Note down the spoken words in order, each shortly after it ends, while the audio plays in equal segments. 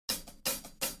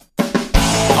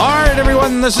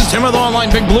everyone. This is Tim of the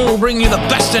Online Big Blue, bringing you the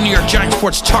best in your Giant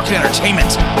sports talk and entertainment.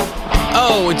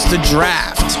 Oh, it's the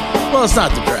draft. Well, it's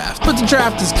not the draft, but the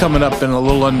draft is coming up in a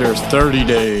little under 30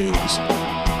 days.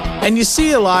 And you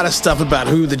see a lot of stuff about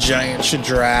who the Giants should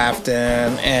draft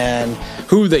and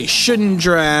who they shouldn't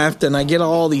draft. And I get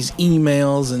all these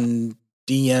emails and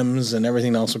DMs and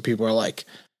everything else where people are like,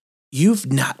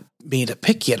 you've not made a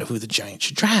pick yet of who the Giants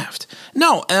should draft.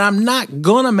 No, and I'm not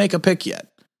going to make a pick yet.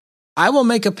 I will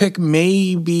make a pick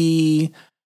maybe,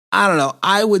 I don't know,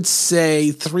 I would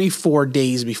say 3-4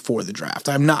 days before the draft.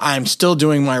 I'm still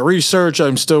doing my research.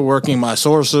 I'm still working my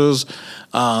sources.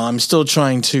 I'm still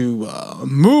trying to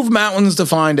move mountains to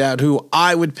find out who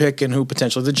I would pick and who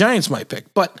potentially the Giants might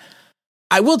pick. But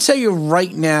I will tell you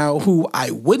right now who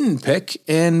I wouldn't pick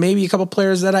and maybe a couple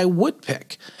players that I would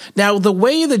pick. Now, the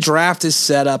way the draft is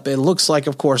set up, it looks like,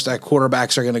 of course, that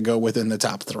quarterbacks are going to go within the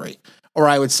top 3. Or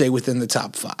I would say within the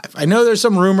top 5. I know there's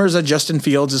some rumors that Justin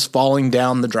Fields is falling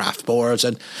down the draft boards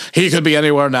and he could be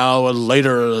anywhere now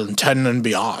later than 10 and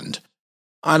beyond.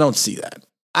 I don't see that.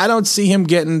 I don't see him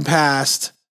getting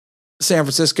past San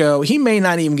Francisco. He may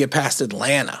not even get past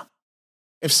Atlanta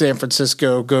if San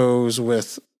Francisco goes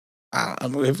with, I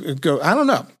don't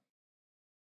know.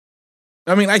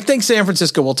 I mean, I think San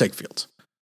Francisco will take Fields.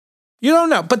 You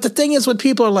don't know. But the thing is when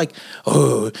people are like,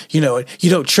 oh, you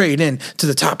don't trade in to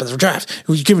the top of the draft.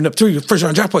 You're giving up 3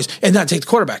 first-round draft points and not take the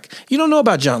quarterback. You don't know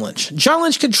about John Lynch. John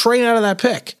Lynch could trade out of that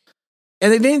pick.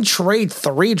 And they didn't trade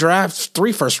 3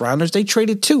 first-rounders. They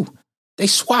traded 2. They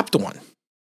swapped 1.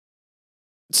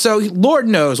 So Lord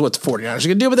knows what the 49ers are going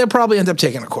to do, but they'll probably end up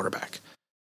taking a quarterback.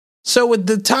 So with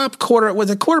the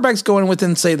quarterbacks going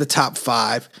within, say, the top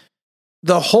 5,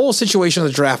 the whole situation of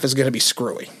the draft is going to be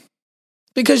screwy.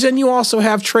 Because then you also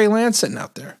have Trey Lance sitting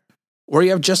out there, or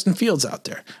you have Justin Fields out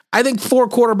there. I think 4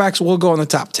 quarterbacks will go in the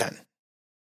top 10.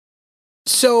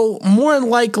 So more than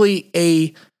likely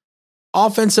a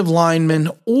offensive lineman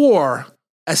or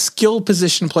a skilled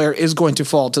position player is going to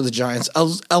fall to the Giants,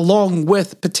 along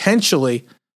with potentially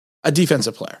a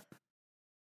defensive player.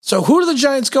 So who do the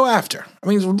Giants go after? I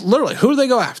mean, literally, who do they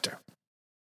go after?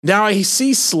 Now I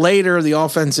see Slater, the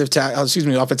offensive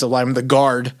lineman, the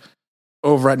guard,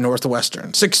 over at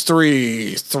Northwestern,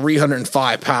 6'3",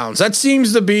 305 pounds. That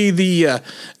seems to be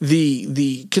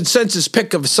the consensus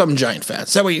pick of some Giant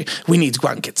fans. That we need to go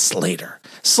out and get Slater.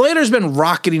 Slater's been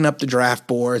rocketing up the draft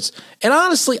boards, and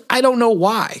honestly, I don't know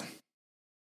why.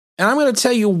 And I'm going to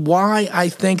tell you why I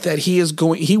think that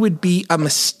he would be a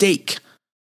mistake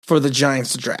for the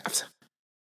Giants to draft.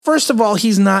 First of all,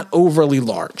 he's not overly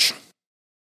large.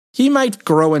 He might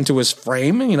grow into his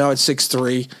frame, at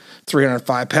 6'3",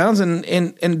 305 pounds.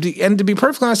 And to be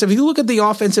perfectly honest, if you look at the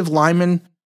offensive linemen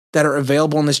that are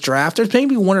available in this draft, there's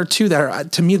maybe 1 or 2 that are,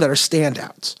 to me, that are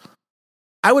standouts.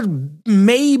 I would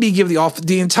maybe give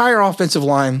the entire offensive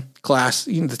line class,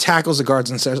 the tackles, the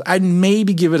guards, and centers, I'd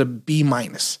maybe give it a B-.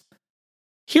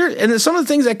 Here, and some of the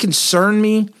things that concern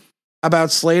me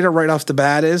about Slater right off the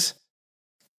bat is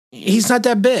he's not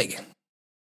that big.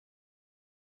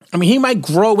 I mean, he might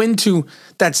grow into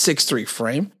that 6'3"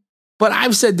 frame, but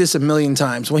I've said this a million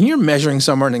times. When you're measuring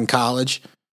someone in college,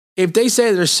 if they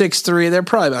say they're 6'3", they're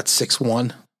probably about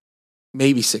 6'1",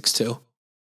 maybe 6'2".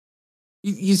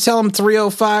 You tell them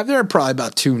 305, they're probably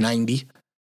about 290.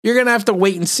 You're going to have to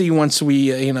wait and see once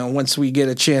we get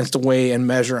a chance to weigh and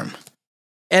measure him.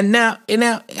 And now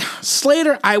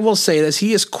Slater, I will say this,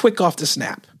 he is quick off the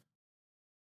snap.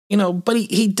 But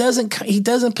he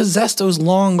doesn't possess those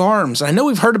long arms. I know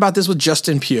we've heard about this with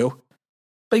Justin Pugh,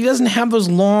 but he doesn't have those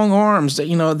long arms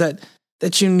that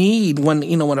that you need when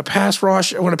a pass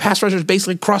rusher is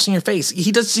basically crossing your face.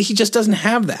 He just doesn't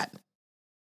have that.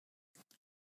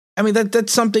 I mean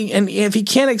that's something. And if he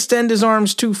can't extend his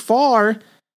arms too far,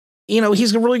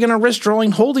 he's really going to risk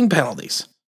drawing holding penalties.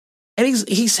 And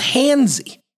he's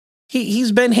handsy.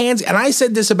 He's been handsy. And I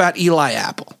said this about Eli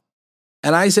Apple.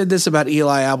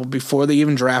 Before they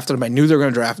even drafted him. I knew they were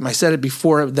going to draft him. I said it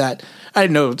before that. I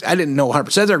didn't know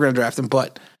 100% they were going to draft him,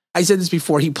 but I said this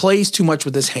before. He plays too much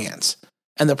with his hands.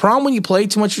 And the problem when you play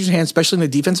too much with your hands, especially in the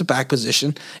defensive back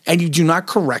position, and you do not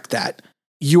correct that,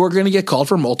 you are going to get called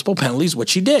for multiple penalties,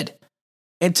 which he did.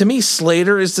 And to me,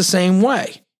 Slater is the same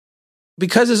way.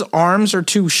 Because his arms are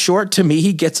too short, to me,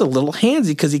 he gets a little handsy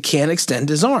because he can't extend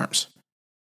his arms.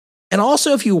 And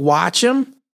also, if you watch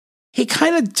him, he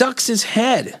kind of ducks his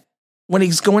head when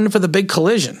he's going for the big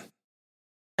collision.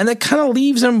 And that kind of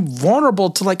leaves him vulnerable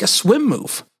to like a swim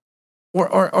move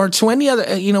or to any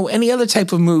other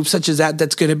type of move such as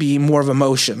that's going to be more of a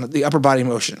motion, the upper body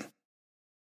motion.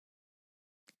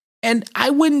 And I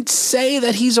wouldn't say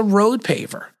that he's a road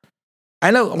paver.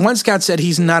 I know one scout said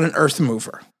he's not an earth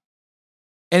mover.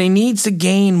 And he needs to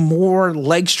gain more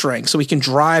leg strength so he can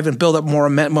drive and build up more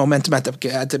momentum at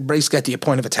the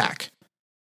point of attack.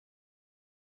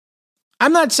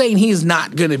 I'm not saying he's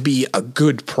not going to be a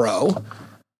good pro.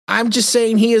 I'm just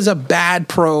saying he is a bad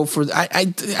pro for. I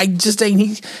just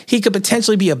saying he could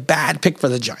potentially be a bad pick for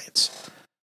the Giants.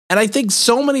 And I think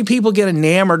so many people get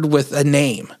enamored with a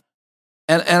name.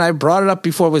 And I brought it up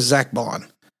before with Zach Bond.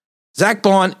 Zach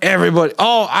Bond, everybody.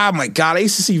 Oh my God. I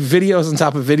used to see videos on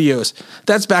top of videos.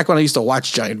 That's back when I used to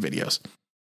watch Giant videos.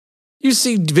 You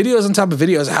see videos on top of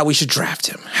videos of how we should draft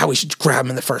him, how we should grab him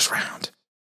in the first round,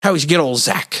 how we should get old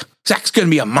Zach. Zach's going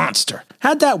to be a monster.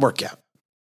 How'd that work out?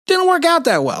 Didn't work out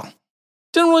that well.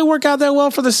 Didn't really work out that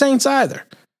well for the Saints either.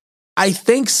 I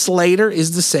think Slater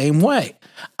is the same way.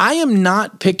 I am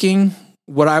not picking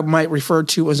what I might refer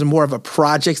to as more of a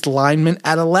project lineman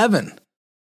at 11.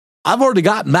 I've already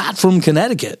got Matt from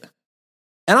Connecticut.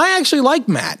 And I actually like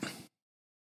Matt.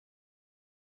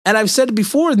 And I've said it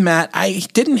before with Matt, I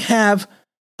didn't have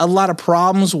a lot of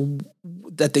problems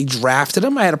that they drafted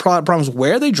him. I had a lot of problems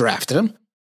where they drafted him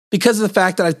because of the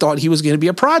fact that I thought he was going to be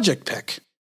a project pick.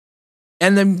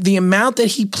 And the amount that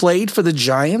he played for the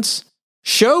Giants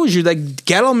shows you that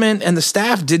Gettleman and the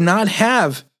staff did not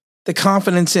have the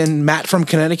confidence in Matt from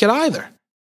Connecticut either.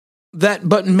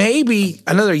 But maybe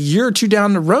another year or two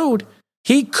down the road,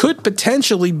 he could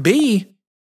potentially be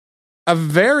a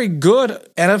very good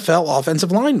NFL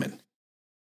offensive lineman.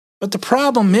 But the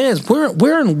problem is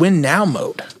we're in win now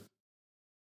mode.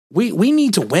 We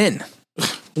need to win.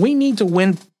 We need to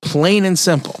win plain and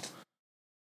simple.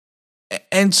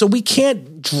 And so we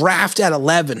can't draft at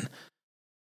 11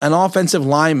 an offensive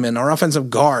lineman or offensive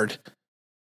guard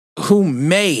who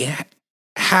may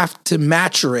have to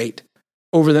maturate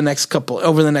over the next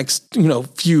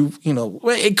few,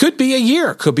 it could be a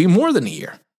year, could be more than a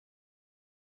year.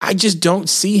 I just don't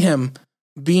see him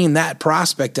being that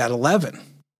prospect at 11.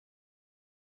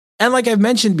 And like I've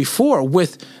mentioned before,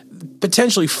 with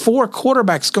potentially 4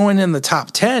 quarterbacks going in the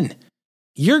top 10,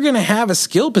 you're going to have a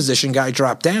skill position guy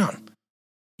drop down.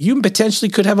 You potentially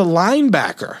could have a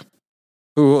linebacker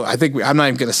who I'm not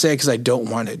even going to say because I don't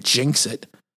want to jinx it,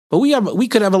 but we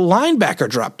could have a linebacker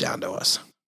drop down to us.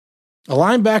 A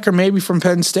linebacker maybe from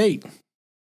Penn State.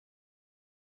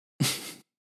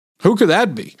 Who could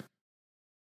that be?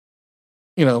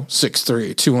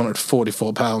 6'3",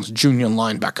 244 pounds, junior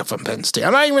linebacker from Penn State.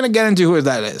 I'm not even going to get into who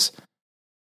that is.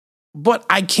 But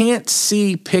I can't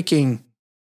see picking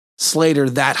Slater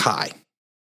that high.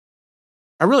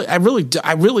 I really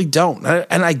don't.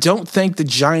 And I don't think the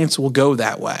Giants will go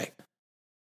that way.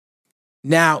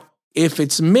 Now, if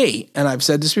it's me, and I've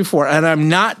said this before, and I'm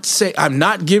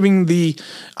not giving the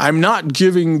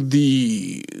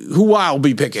who I'll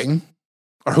be picking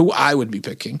or who I would be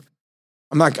picking.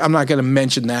 I'm not going to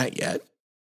mention that yet.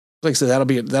 Like I said,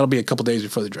 that'll be a couple days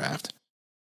before the draft.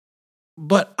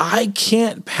 But I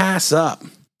can't pass up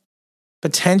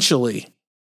potentially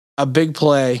a big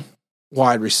play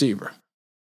wide receiver.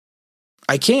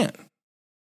 I can't.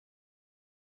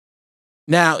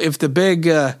 Now, if the big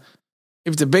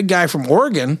guy from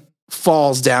Oregon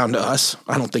falls down to us,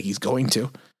 I don't think he's going to.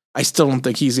 I still don't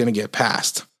think he's going to get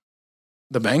past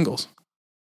the Bengals.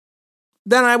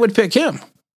 Then I would pick him.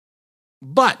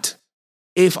 But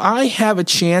if I have a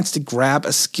chance to grab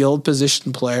a skilled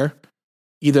position player,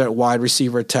 either at wide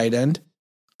receiver or tight end,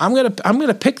 I'm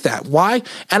gonna pick that. Why?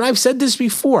 And I've said this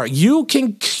before. You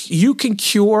can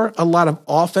cure a lot of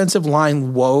offensive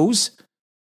line woes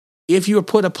if you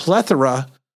put a plethora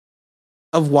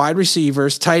of wide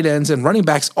receivers, tight ends, and running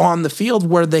backs on the field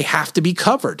where they have to be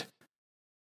covered.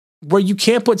 Where you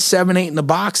can't put 7, 8 in the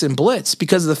box and blitz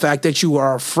because of the fact that you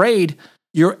are afraid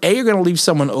you're going to leave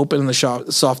someone open in the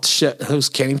soft shell, who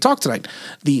can't even talk tonight,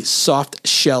 the soft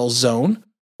shell zone,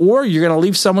 or you're going to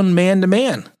leave someone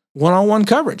man-to-man, one-on-one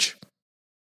coverage.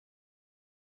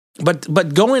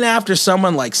 But going after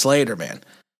someone like Slater, man,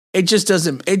 it just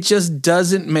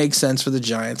doesn't make sense for the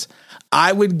Giants.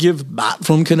 I would give Matt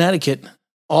from Connecticut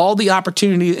all the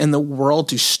opportunity in the world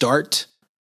to start,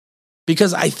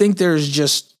 because I think there's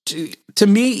just, to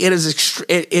me, it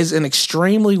is an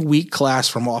extremely weak class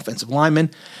from offensive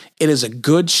linemen. It is a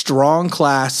good, strong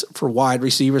class for wide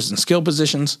receivers and skill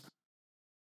positions.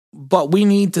 But we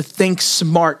need to think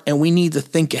smart and we need to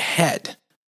think ahead.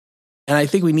 And I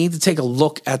think we need to take a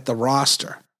look at the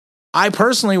roster. I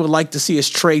personally would like to see us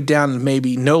trade down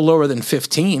maybe no lower than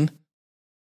 15.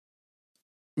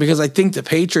 Because I think the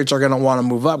Patriots are going to want to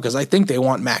move up because I think they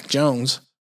want Mac Jones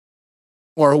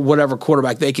or whatever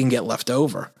quarterback they can get left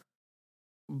over.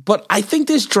 But I think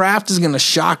this draft is going to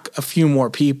shock a few more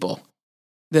people.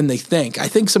 than they think. I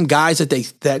think some guys that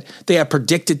they have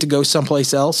predicted to go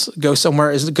someplace else, go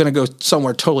somewhere, is going to go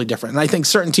somewhere totally different. And I think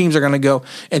certain teams are going to go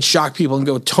and shock people and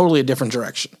go totally a different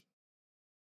direction.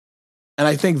 And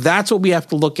I think that's what we have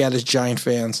to look at as Giant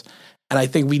fans. And I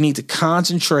think we need to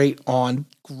concentrate on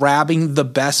grabbing the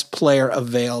best player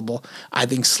available. I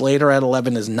think Slater at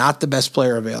 11 is not the best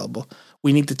player available.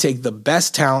 We need to take the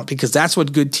best talent because that's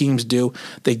what good teams do.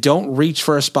 They don't reach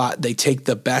for a spot. They take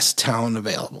the best talent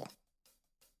available.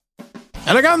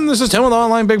 And again, this is Tim with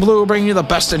Online Big Blue, bringing you the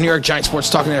best in New York Giant sports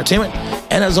talk and entertainment.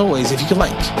 And as always, if you could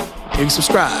like, you can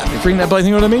subscribe. If you're reading that, but I think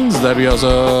you know what that means, that'd be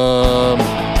awesome.